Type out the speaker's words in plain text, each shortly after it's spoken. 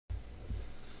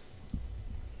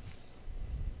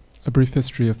A brief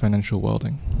history of financial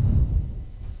worlding.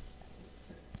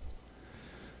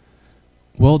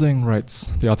 Worlding, writes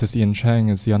the artist Ian Cheng,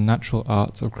 is the unnatural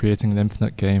art of creating an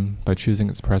infinite game by choosing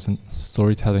its present,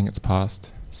 storytelling its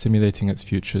past, simulating its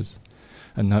futures,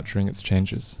 and nurturing its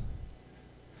changes.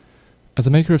 As a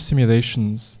maker of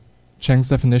simulations, Cheng's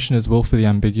definition is willfully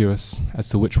ambiguous as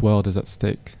to which world is at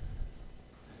stake.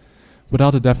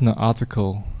 Without a definite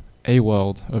article, a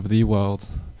world over the world,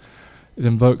 it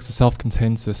invokes a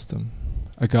self-contained system,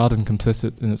 a garden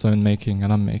complicit in its own making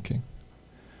and unmaking.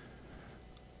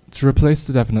 To replace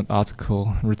the definite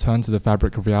article and return to the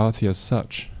fabric of reality as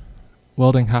such,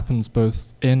 worlding happens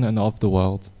both in and of the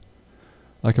world,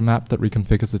 like a map that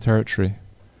reconfigures the territory.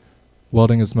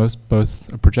 Worlding is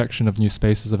both a projection of new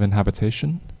spaces of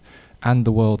inhabitation and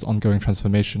the world's ongoing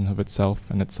transformation of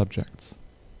itself and its subjects.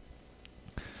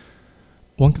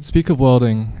 One could speak of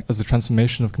worlding as the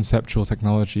transformation of conceptual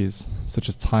technologies such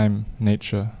as time,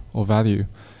 nature, or value,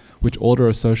 which order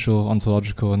a social,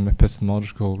 ontological, and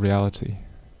epistemological reality.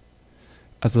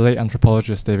 As the late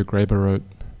anthropologist David Graeber wrote,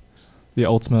 the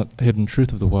ultimate hidden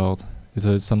truth of the world is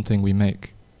that it is something we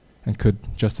make and could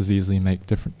just as easily make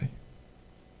differently.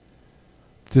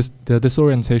 The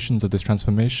disorientations of this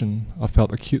transformation are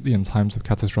felt acutely in times of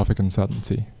catastrophic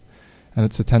uncertainty and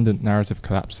its attendant narrative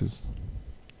collapses,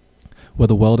 where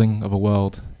the worlding of a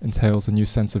world entails a new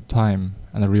sense of time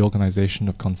and a reorganization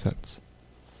of concepts.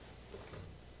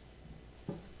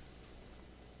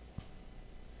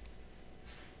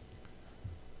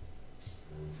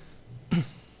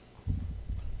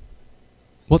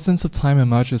 What sense of time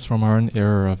emerges from our own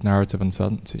era of narrative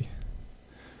uncertainty?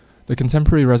 The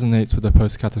contemporary resonates with the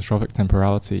post-catastrophic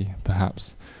temporality,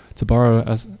 perhaps,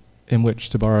 in which,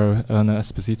 to borrow Erna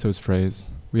Esposito's phrase,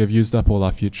 we have used up all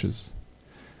our futures,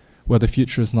 where the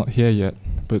future is not here yet,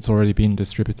 but it's already been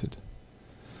distributed.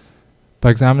 By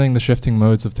examining the shifting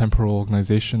modes of temporal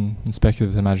organization and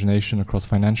speculative imagination across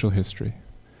financial history,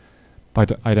 by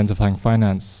identifying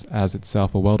finance as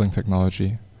itself a worlding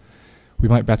technology, we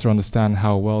might better understand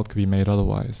how a world could be made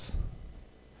otherwise.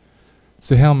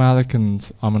 Suhail Malik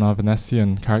and Armand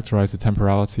Avanesian characterize the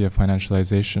temporality of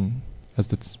financialization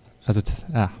as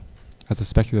a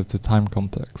speculative time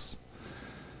complex,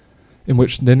 in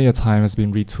which linear time has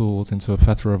been retooled into a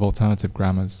plethora of alternative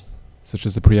grammars, such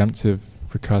as the preemptive,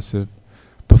 recursive,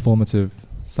 performative,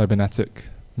 cybernetic,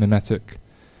 mimetic,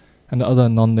 and other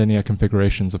non-linear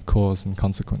configurations of cause and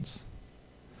consequence.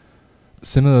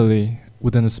 Similarly,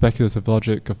 within the speculative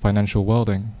logic of financial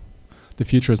worlding, the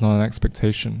future is not an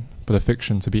expectation, but a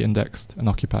fiction to be indexed and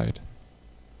occupied.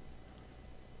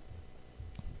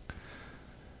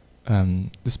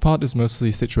 This part is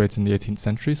mostly situated in the 18th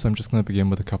century, so I'm just going to begin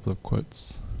with a couple of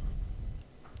quotes.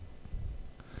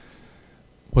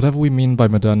 Whatever we mean by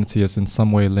modernity is in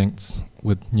some way linked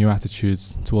with new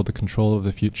attitudes toward the control of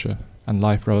the future and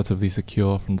life relatively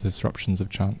secure from the disruptions of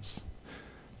chance.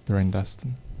 Lorraine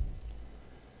Daston.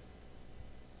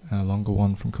 And a longer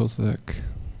one from Kozlek.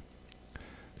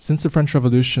 Since the French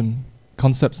Revolution,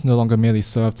 concepts no longer merely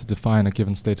serve to define a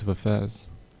given state of affairs.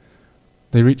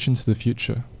 They reach into the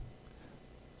future.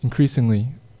 Increasingly,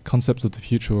 concepts of the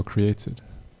future were created.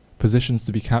 Positions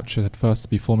to be captured had first to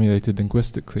be formulated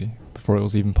linguistically before it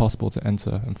was even possible to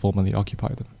enter and formally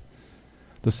occupy them.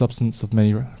 The substance of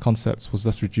many concepts was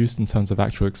thus reduced in terms of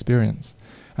actual experience,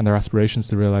 and their aspirations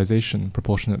to realization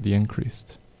proportionately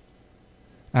increased.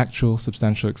 Actual,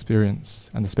 substantial experience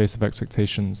and the space of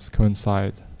expectations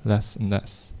coincide less and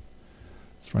less.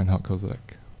 It's Reinhard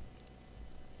Kozlek.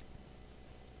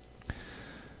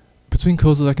 Between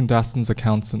Kozlek and Daston's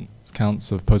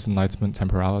accounts of post-Enlightenment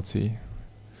temporality,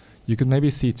 you could maybe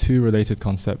see two related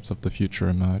concepts of the future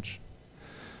emerge.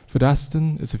 For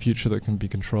Daston, it's a future that can be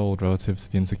controlled relative to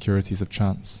the insecurities of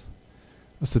chance,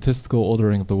 a statistical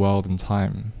ordering of the world and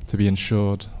time to be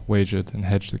ensured, wagered, and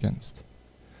hedged against.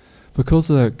 For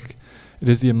Kozlek, it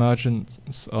is the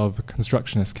emergence of a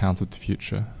constructionist count of the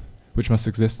future, which must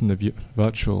exist in the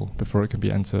virtual before it can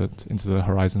be entered into the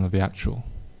horizon of the actual.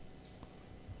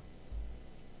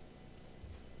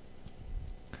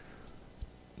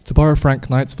 To borrow Frank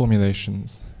Knight's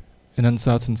formulations, an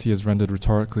uncertainty is rendered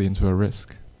rhetorically into a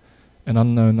risk, an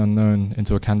unknown unknown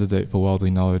into a candidate for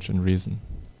worldly knowledge and reason.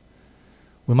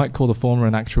 We might call the former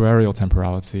an actuarial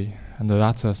temporality, and the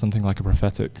latter something like a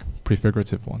prophetic,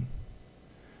 prefigurative one.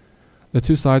 They're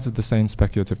two sides of the same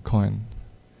speculative coin.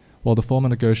 While the former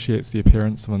negotiates the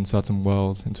appearance of an uncertain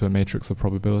world into a matrix of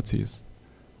probabilities,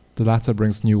 the latter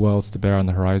brings new worlds to bear on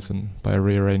the horizon by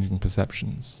rearranging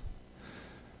perceptions.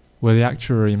 Where the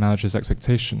actuary manages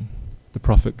expectation, the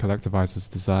prophet collectivizes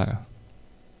desire.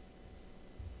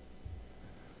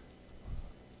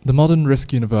 The modern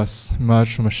risk universe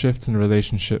emerged from a shift in the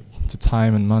relationship to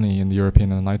time and money in the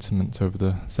European Enlightenment over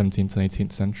the 17th and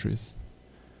 18th centuries.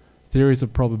 Theories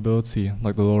of probability,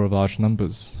 like the law of large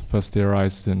numbers, first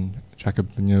theorized in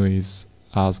Jacob Bernoulli's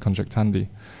Ars Conjectandi,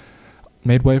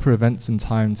 made way for events in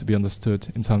time to be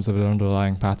understood in terms of their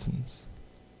underlying patterns.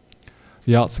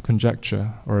 The arts of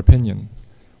conjecture, or opinion,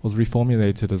 was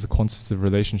reformulated as a quantitative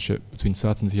relationship between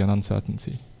certainty and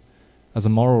uncertainty, as a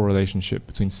moral relationship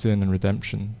between sin and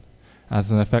redemption,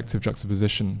 as an effective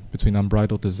juxtaposition between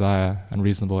unbridled desire and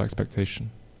reasonable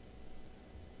expectation.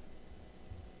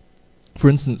 For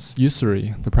instance,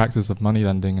 usury, the practice of money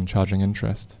lending and charging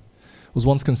interest, was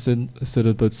once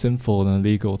considered both sinful and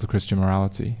illegal to Christian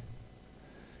morality.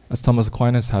 As Thomas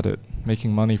Aquinas had it,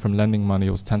 making money from lending money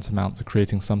was tantamount to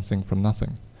creating something from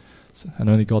nothing, and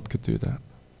only God could do that.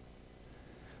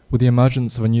 With the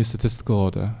emergence of a new statistical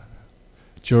order,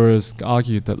 jurors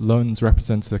argued that loans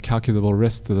represented a calculable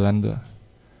risk to the lender.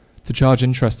 To charge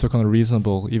interest took on a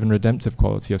reasonable, even redemptive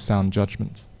quality of sound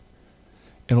judgment.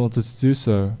 In order to do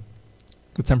so,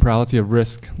 the temporality of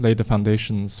risk laid the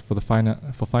foundations for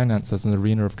finance as an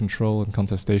arena of control and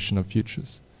contestation of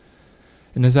futures.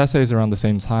 In his essays around the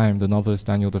same time, the novelist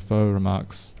Daniel Defoe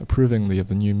remarks approvingly of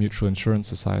the new mutual insurance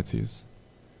societies.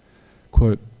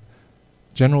 Quote,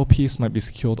 "General peace might be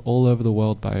secured all over the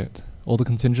world by it. All the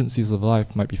contingencies of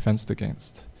life might be fenced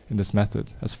against, in this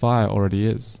method, as fire already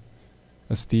is,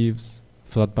 as thieves,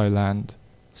 flood by land,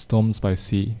 storms by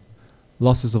sea,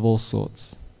 losses of all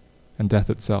sorts, and death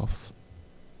itself."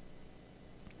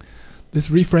 This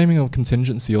reframing of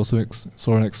contingency also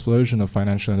saw an explosion of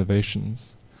financial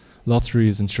innovations: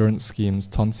 lotteries, insurance schemes,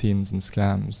 tontines, and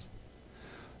scams.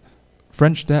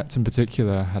 French debt, in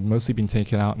particular, had mostly been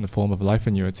taken out in the form of life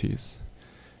annuities.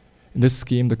 In this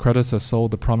scheme, the creditor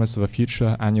sold the promise of a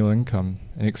future annual income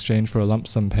in exchange for a lump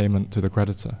sum payment to the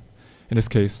creditor, in this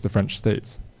case, the French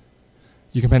state.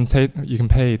 You can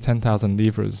pay 10,000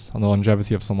 livres on the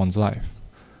longevity of someone's life.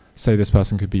 Say this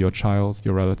person could be your child,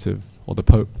 your relative, or the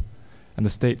Pope, and the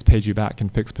state paid you back in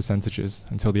fixed percentages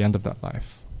until the end of that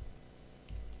life.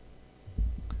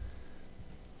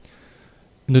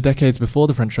 In the decades before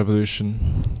the French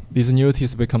Revolution, these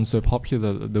annuities had become so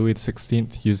popular that Louis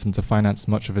XVI used them to finance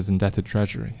much of his indebted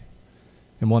treasury.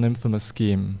 In one infamous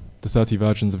scheme, the 30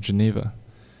 Virgins of Geneva,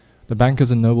 the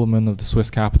bankers and noblemen of the Swiss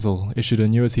capital issued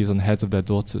annuities on the heads of their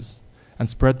daughters and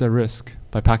spread their risk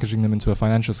by packaging them into a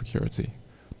financial security,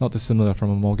 not dissimilar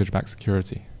from a mortgage-backed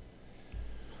security.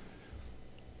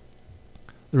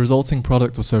 The resulting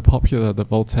product was so popular that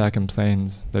Voltaire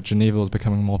complained that Geneva was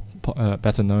becoming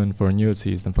better known for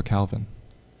annuities than for Calvin.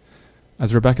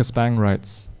 As Rebecca Spang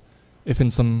writes, if in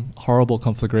some horrible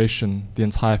conflagration the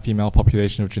entire female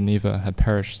population of Geneva had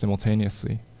perished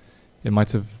simultaneously, it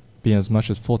might have been as much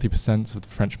as 40% of the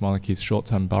French monarchy's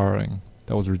short-term borrowing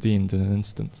that was redeemed in an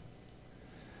instant.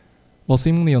 While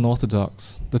seemingly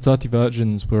unorthodox, the 30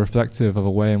 Virgins were reflective of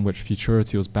a way in which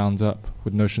futurity was bound up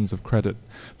with notions of credit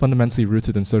fundamentally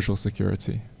rooted in social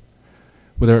security.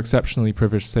 With their exceptionally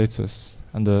privileged status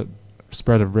and the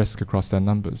spread of risk across their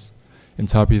numbers in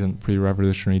turbulent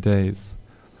pre-revolutionary days,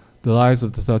 the lives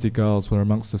of the 30 girls were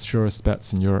amongst the surest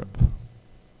bets in Europe.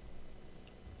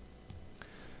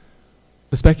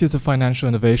 The speculative financial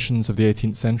innovations of the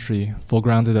 18th century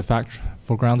foregrounded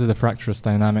a fractious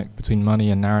dynamic between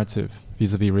money and narrative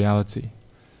vis-à-vis reality.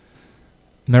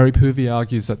 Mary Poovey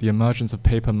argues that the emergence of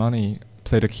paper money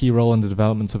played a key role in the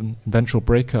development of an eventual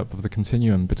breakup of the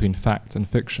continuum between fact and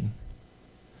fiction.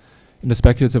 In the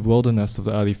speculative wilderness of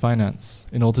the early finance,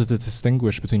 in order to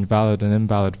distinguish between valid and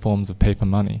invalid forms of paper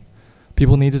money,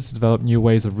 people needed to develop new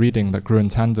ways of reading that grew in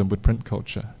tandem with print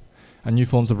culture, and new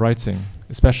forms of writing,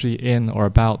 especially in or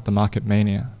about the market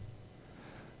mania.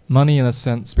 Money, in a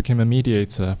sense, became a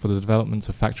mediator for the development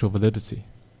of factual validity.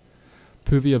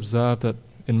 Poovey observed that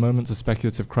in moments of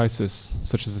speculative crisis,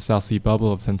 such as the South Sea bubble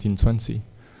of 1720,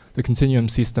 the continuum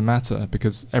ceased to matter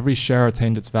because every share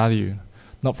attained its value,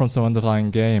 not from some underlying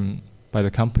gain by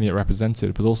the company it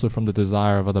represented, but also from the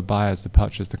desire of other buyers to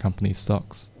purchase the company's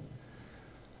stocks.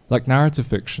 Like narrative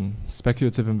fiction,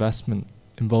 speculative investment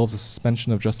involves a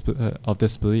suspension of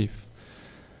disbelief,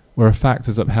 where a fact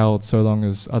is upheld so long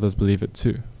as others believe it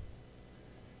too.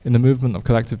 In the movement of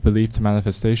collective belief to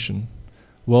manifestation,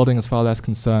 worlding is far less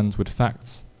concerned with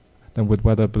facts than with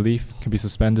whether belief can be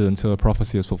suspended until a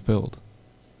prophecy is fulfilled.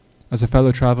 As a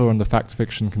fellow traveler on the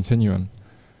fact-fiction continuum,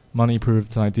 money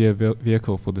proved an ideal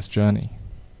vehicle for this journey.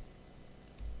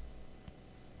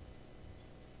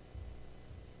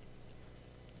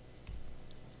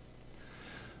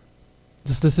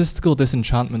 The statistical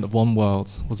disenchantment of one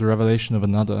world was a revelation of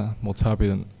another, more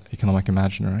turbulent economic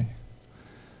imaginary.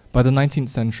 By the 19th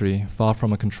century, far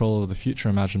from a control of the future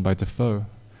imagined by Defoe,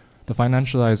 the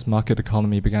financialized market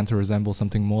economy began to resemble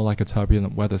something more like a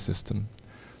turbulent weather system,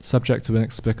 subject to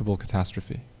inexplicable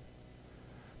catastrophe.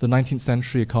 The 19th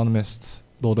century economist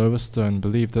Lord Overstone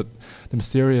believed that the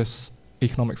mysterious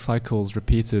economic cycles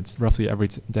repeated roughly every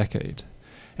decade,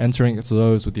 entering its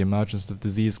lows with the emergence of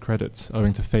disease credit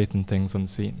owing to faith in things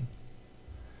unseen.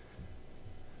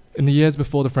 In the years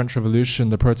before the French Revolution,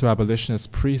 the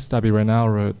proto-abolitionist priest Abbé Raynal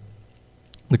wrote,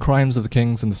 "The crimes of the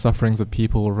kings and the sufferings of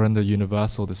people will render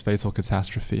universal this fatal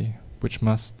catastrophe, which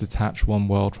must detach one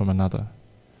world from another,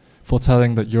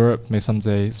 foretelling that Europe may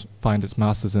someday find its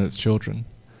masters in its children."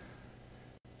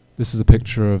 This is a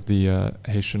picture of the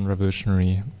Haitian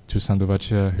revolutionary Toussaint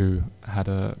Louverture, who had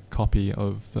a copy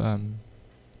of,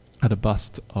 had a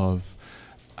bust of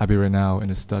Abbé Raynal in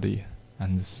his study,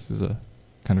 and this is a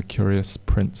kind of curious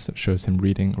print that shows him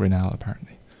reading Raynal,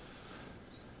 apparently.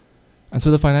 And so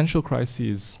the financial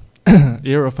crises,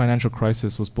 era of financial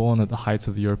crisis was born at the height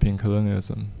of the European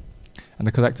colonialism, and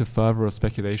the collective fervor of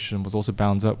speculation was also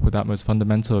bound up with that most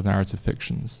fundamental of narrative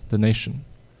fictions, the nation.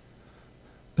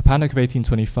 The Panic of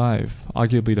 1825,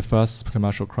 arguably the first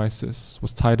commercial crisis,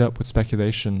 was tied up with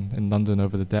speculation in London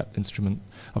over the debt instrument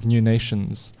of new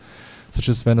nations, such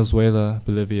as Venezuela,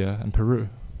 Bolivia, and Peru,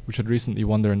 which had recently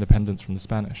won their independence from the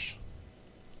Spanish.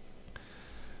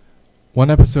 One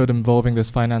episode involved the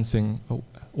financing of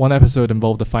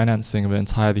an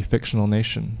entirely fictional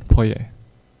nation, Poye.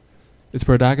 Its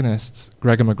protagonist,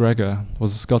 Gregor MacGregor,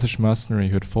 was a Scottish mercenary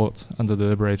who had fought under the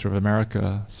liberator of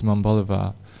America, Simón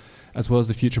Bolívar, as well as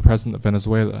the future president of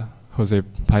Venezuela, José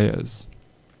Páez,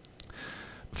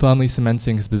 firmly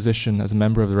cementing his position as a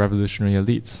member of the revolutionary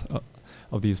elite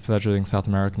of these fledgling South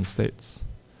American states.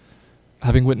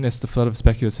 Having witnessed the flood of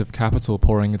speculative capital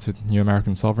pouring into new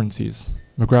American sovereignties,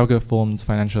 MacGregor formed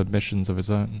financial ambitions of his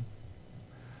own.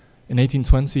 In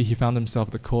 1820, he found himself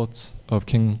at the court of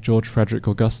King George Frederick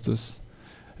Augustus,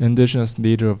 an indigenous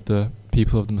leader of the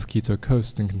people of the Mosquito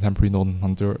Coast in contemporary northern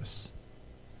Honduras.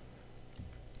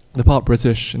 The part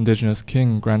British indigenous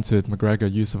king granted MacGregor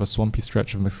use of a swampy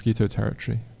stretch of Mosquito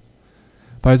territory.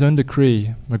 By his own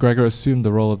decree, MacGregor assumed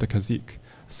the role of the cacique,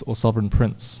 or sovereign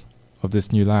prince, of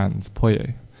this new land,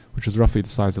 Poye, which was roughly the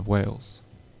size of Wales.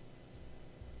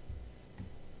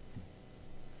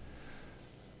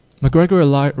 MacGregor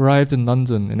arrived in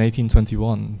London in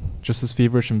 1821, just as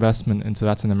feverish investment into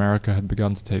Latin America had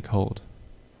begun to take hold.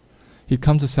 He'd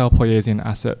come to sell Poyesian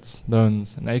assets,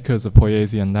 loans, and acres of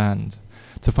Poyesian land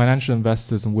to financial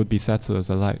investors and would-be settlers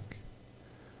alike.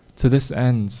 To this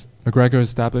end, MacGregor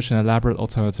established an elaborate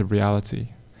alternative reality,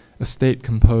 a state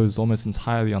composed almost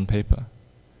entirely on paper.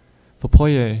 For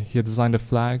Poye, he had designed a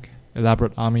flag,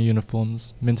 elaborate army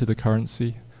uniforms, minted a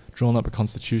currency, drawn up a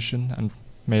constitution, and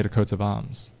made a coat of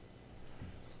arms.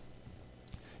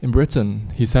 In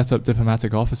Britain, he set up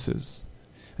diplomatic offices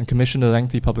and commissioned a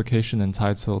lengthy publication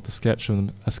entitled A Sketch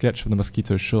of the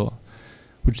Mosquito Shore,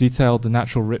 which detailed the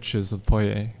natural riches of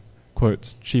Poye,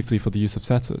 quote, chiefly for the use of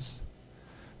settlers.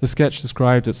 The sketch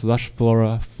described its lush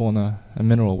flora, fauna, and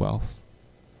mineral wealth.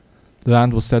 The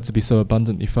land was said to be so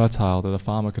abundantly fertile that a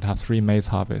farmer could have 3 maize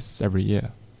harvests every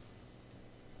year.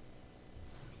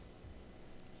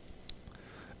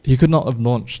 He could not have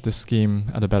launched this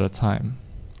scheme at a better time.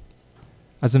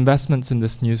 As investments in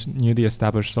the newly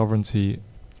established sovereignties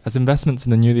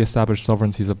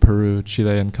of Peru,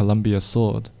 Chile, and Colombia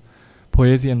soared,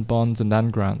 Poyesian bonds and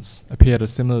land grants appeared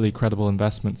as similarly credible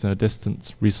investments in a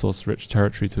distant, resource-rich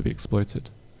territory to be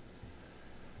exploited.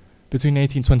 Between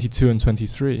 1822 and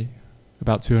 23,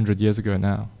 about 200 years ago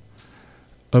now,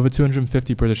 over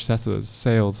 250 British settlers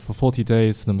sailed for 40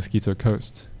 days to the Mosquito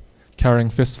Coast, carrying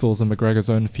fistfuls of MacGregor's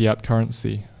own fiat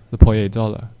currency, the Poye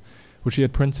dollar, which he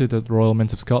had printed at the Royal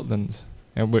Mint of Scotland,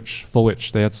 for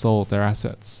which they had sold their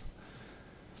assets.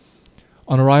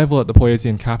 On arrival at the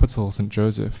Poyesian capital, St.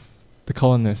 Joseph, the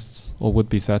colonists, or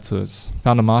would-be settlers,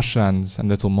 found a marshland and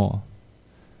little more.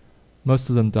 Most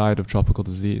of them died of tropical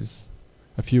disease.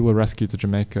 A few were rescued to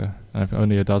Jamaica, and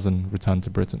only a dozen returned to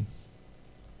Britain.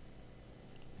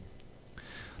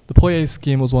 The Poye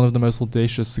scheme was one of the most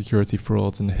audacious security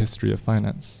frauds in the history of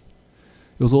finance.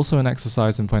 It was also an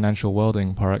exercise in financial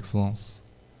welding par excellence.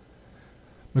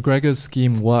 MacGregor's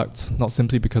scheme worked not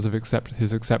simply because of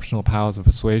his exceptional powers of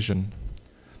persuasion,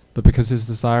 but because his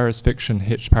desirous fiction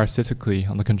hitched parasitically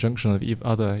on the conjunction of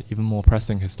other, even more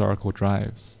pressing historical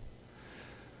drives.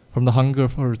 From the hunger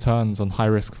for returns on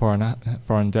high-risk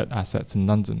foreign debt assets in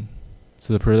London,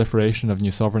 to the proliferation of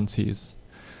new sovereignties,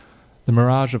 the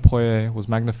mirage of Poye was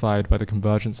magnified by the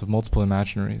convergence of multiple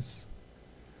imaginaries.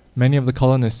 Many of the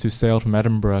colonists who sailed from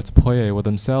Edinburgh to Poye were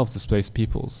themselves displaced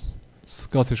peoples,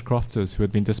 Scottish crofters who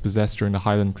had been dispossessed during the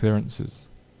Highland clearances.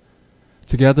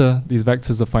 Together, these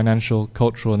vectors of financial,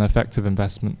 cultural, and affective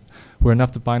investment were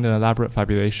enough to bind an elaborate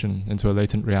fabulation into a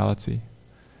latent reality,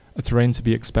 a terrain to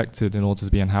be expected in order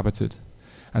to be inhabited,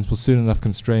 and was soon enough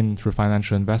constrained through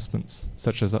financial investments,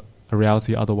 such as a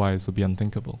reality otherwise would be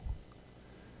unthinkable.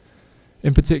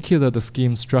 In particular, the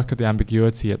scheme struck at the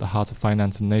ambiguity at the heart of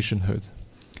finance and nationhood,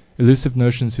 elusive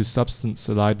notions whose substance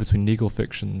allied between legal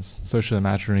fictions, social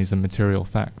imaginaries, and material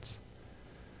facts.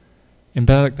 In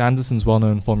Benedict Anderson's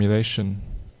well-known formulation,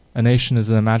 a nation is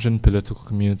an imagined political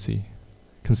community,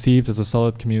 conceived as a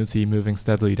solid community moving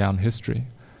steadily down history,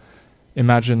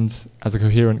 imagined as a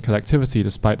coherent collectivity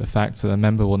despite the fact that a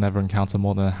member will never encounter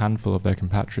more than a handful of their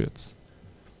compatriots.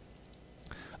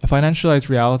 A financialized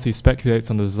reality speculates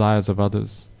on the desires of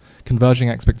others, converging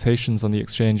expectations on the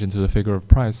exchange into the figure of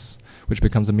price, which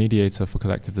becomes a mediator for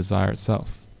collective desire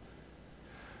itself.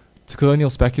 To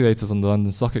colonial speculators on the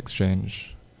London Stock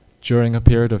Exchange, during a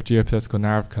period of geopolitical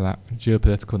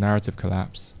narrative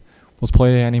collapse, was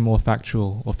Poye any more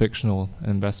factual or fictional an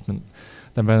investment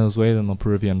than Venezuelan or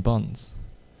Peruvian bonds?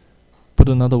 Put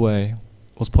another way,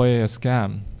 was Poye a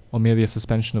scam or merely a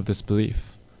suspension of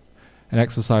disbelief, an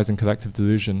exercise in collective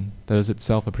delusion that is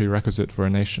itself a prerequisite for a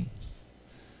nation?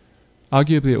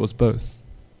 Arguably it was both.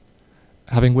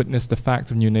 Having witnessed the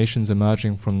fact of new nations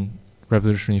emerging from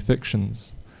revolutionary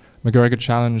fictions, MacGregor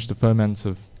challenged the foment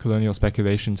of colonial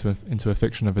speculation into a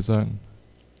fiction of his own.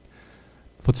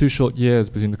 For 2 short years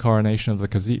between the coronation of the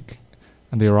cacique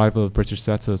and the arrival of British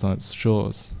settlers on its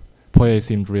shores, Poye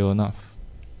seemed real enough.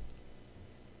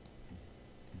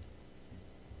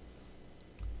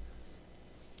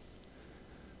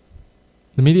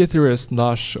 The media theorist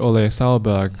Lars Ole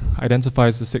Sauerberg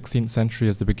identifies the 16th century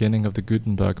as the beginning of the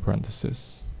Gutenberg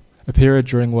parenthesis, a period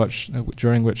during which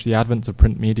the advent of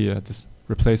print media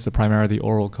replaced the primarily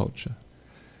oral culture.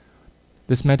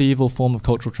 This medieval form of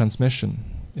cultural transmission,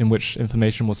 in which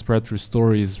information was spread through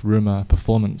stories, rumor,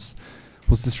 performance,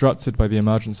 was disrupted by the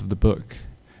emergence of the book,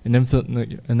 an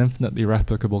infinitely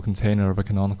replicable container of a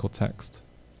canonical text.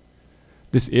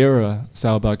 This era,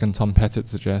 Sauerberg and Tom Pettit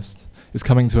suggest, is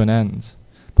coming to an end,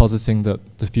 positing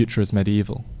that the future is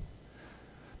medieval.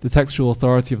 The textual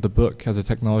authority of the book as a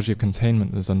technology of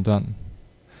containment is undone.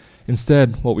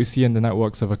 Instead, what we see in the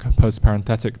networks of a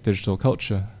post-parenthetic digital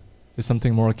culture is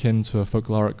something more akin to a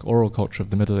folkloric oral culture of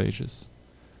the Middle Ages.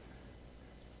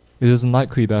 It is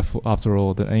unlikely, therefore, after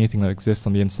all, that anything that exists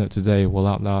on the internet today will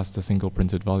outlast a single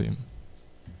printed volume.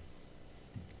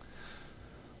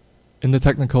 In the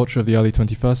technoculture of the early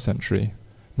 21st century,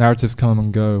 narratives come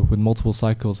and go with multiple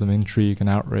cycles of intrigue and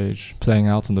outrage playing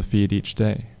out on the feed each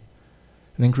day.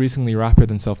 An increasingly rapid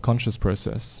and self-conscious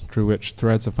process through which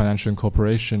threads of financial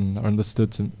incorporation are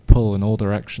understood to pull in all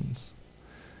directions.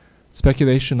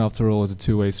 Speculation, after all, is a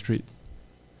two-way street.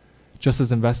 Just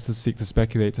as investors seek to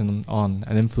speculate on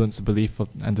and influence the belief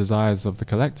and desires of the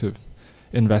collective,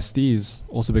 investees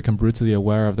also become brutally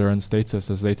aware of their own status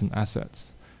as latent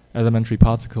assets, elementary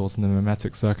particles in the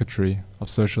mimetic circuitry of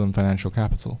social and financial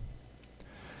capital.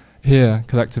 Here,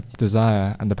 collective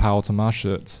desire and the power to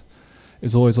marshal it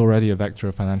is always already a vector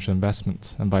of financial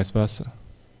investment, and vice versa.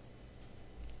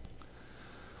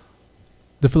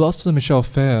 The philosopher Michel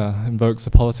Fayet invokes the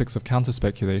politics of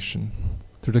counter-speculation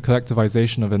through the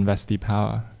collectivization of investee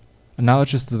power,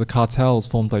 analogous to the cartels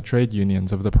formed by trade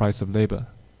unions over the price of labor.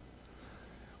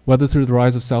 Whether through the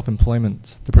rise of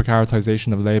self-employment, the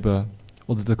precaritization of labor,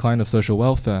 or the decline of social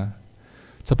welfare,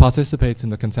 to participate in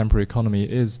the contemporary economy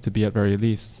is, to be at very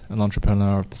least, an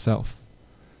entrepreneur of the self.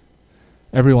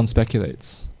 Everyone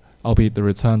speculates, albeit the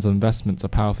returns on investments are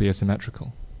powerfully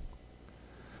asymmetrical.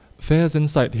 Fayet's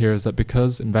insight here is that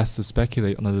because investors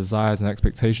speculate on the desires and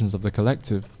expectations of the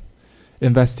collective,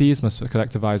 investees must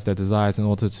collectivize their desires in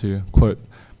order to, quote,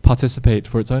 participate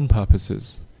for its own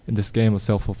purposes in this game of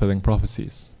self-fulfilling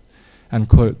prophecies, and,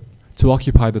 quote, to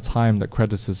occupy the time that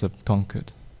creditors have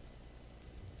conquered.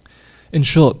 In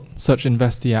short, such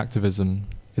investee activism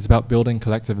is about building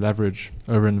collective leverage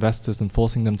over investors and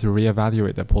forcing them to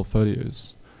reevaluate their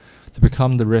portfolios, to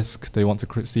become the risk they want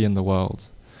to see in the world,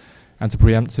 and to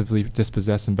preemptively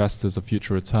dispossess investors of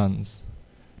future returns,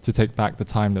 to take back the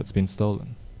time that's been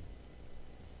stolen.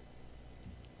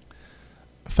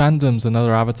 Fandoms and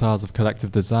other avatars of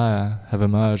collective desire have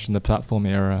emerged in the platform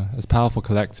era as powerful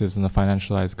collectives in the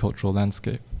financialized cultural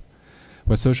landscape,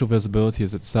 where social visibility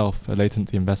is itself a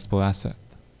latently investable asset.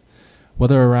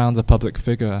 Whether around a public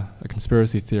figure, a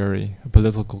conspiracy theory, a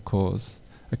political cause,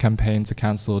 a campaign to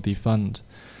cancel or defund,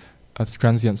 a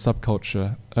transient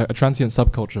subculture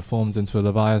forms into a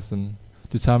leviathan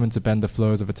determined to bend the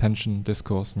flows of attention,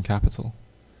 discourse, and capital.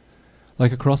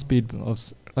 Like a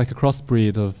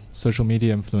crossbreed of social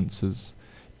media influencers,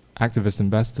 activist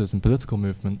investors, and political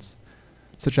movements,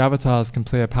 such avatars can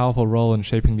play a powerful role in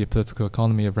shaping the political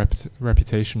economy of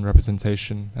reputation,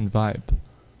 representation, and vibe.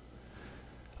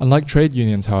 Unlike trade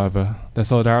unions, however, their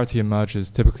solidarity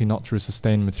emerges typically not through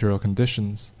sustained material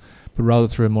conditions, but rather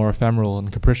through a more ephemeral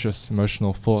and capricious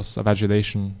emotional force of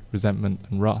adulation, resentment,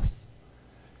 and wrath.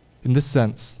 In this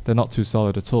sense, they're not too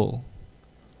solid at all.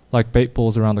 Like bait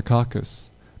balls around a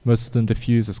carcass, most of them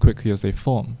diffuse as quickly as they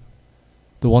form.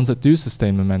 The ones that do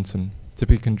sustain momentum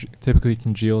typically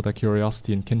congeal their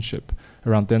curiosity and kinship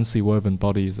around densely woven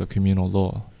bodies of communal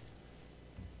law.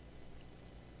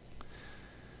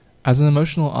 As an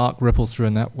emotional arc ripples through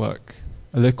a network,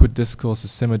 a liquid discourse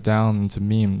is simmered down into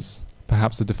memes,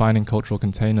 perhaps the defining cultural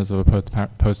containers of a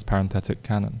post-parenthetic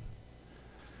canon.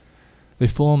 They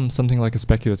form something like a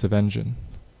speculative engine,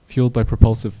 fueled by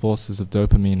propulsive forces of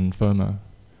dopamine and FOMO,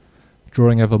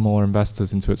 drawing ever more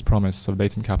investors into its promise of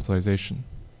latent capitalization.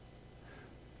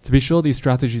 To be sure, these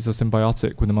strategies are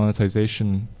symbiotic with the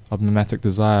monetization of mimetic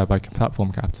desire by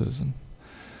platform capitalism,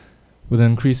 with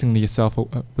increasing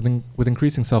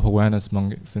self-awareness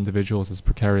among its individuals as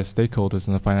precarious stakeholders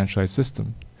in a financialized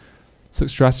system. Such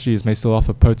strategies may still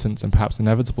offer potent and perhaps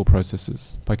inevitable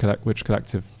processes by which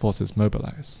collective forces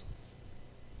mobilize.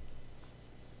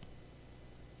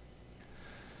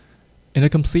 In a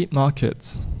complete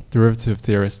market, derivative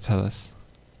theorists tell us,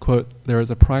 quote, there is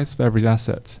a price for every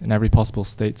asset in every possible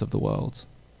state of the world,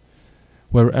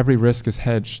 where every risk is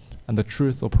hedged and the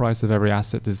truth or price of every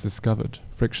asset is discovered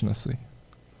frictionlessly.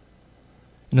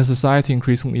 In a society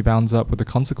increasingly bound up with the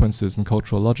consequences and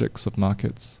cultural logics of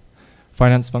markets,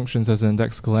 finance functions as an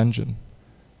indexical engine,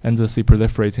 endlessly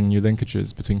proliferating new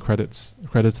linkages between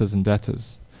creditors and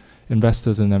debtors,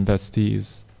 investors and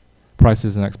investees,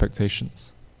 prices and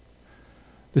expectations.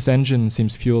 This engine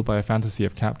seems fueled by a fantasy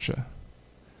of capture.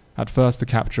 At first, the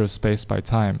capture of space by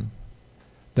time,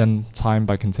 then time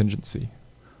by contingency,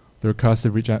 the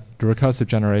recursive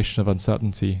generation of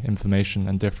uncertainty, information,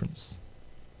 and difference.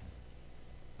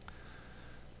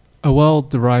 A world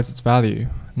derives its value,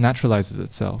 naturalizes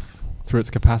itself, through its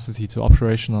capacity to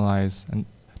operationalize and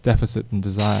deficit and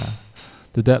desire,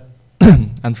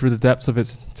 and through the depths of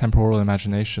its temporal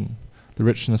imagination, the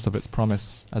richness of its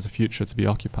promise as a future to be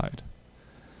occupied.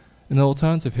 In an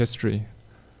alternative history,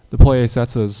 the Poye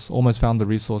settlers almost found the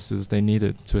resources they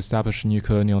needed to establish a new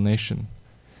colonial nation.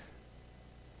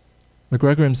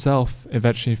 MacGregor himself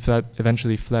eventually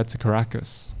fled to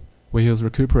Caracas, where he was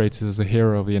recuperated as a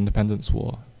hero of the Independence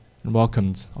War and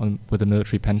welcomed with a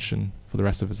military pension for the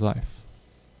rest of his life.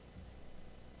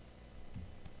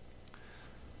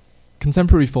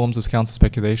 Contemporary forms of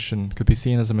counter-speculation could be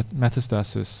seen as a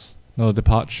metastasis, not a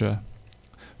departure,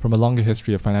 from a longer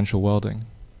history of financial worlding.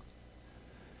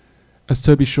 As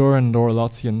Toby Shore and Laura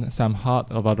Lottie and Sam Hart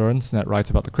of Other Internet write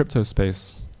about the crypto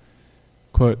space,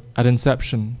 quote, at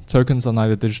inception, tokens are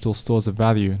neither digital stores of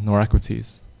value nor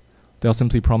equities. They are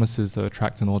simply promises that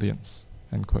attract an audience,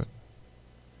 end quote.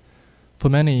 For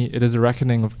many, it is a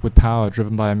reckoning with power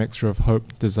driven by a mixture of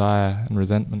hope, desire, and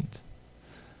resentment.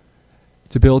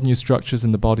 To build new structures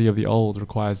in the body of the old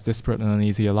requires disparate and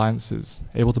uneasy alliances,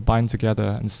 able to bind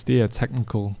together and steer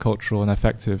technical, cultural, and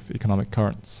effective economic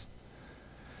currents.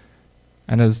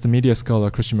 And as the media scholar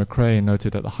Christian McRae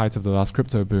noted at the height of the last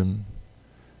crypto boom,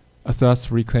 a thirst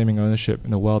for reclaiming ownership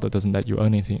in a world that doesn't let you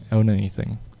own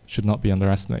anything should not be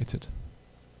underestimated.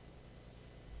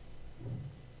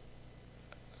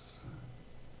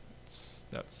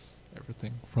 That's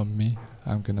everything from me.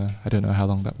 I don't know how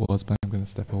long that was, but I'm gonna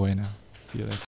step away now. See you later.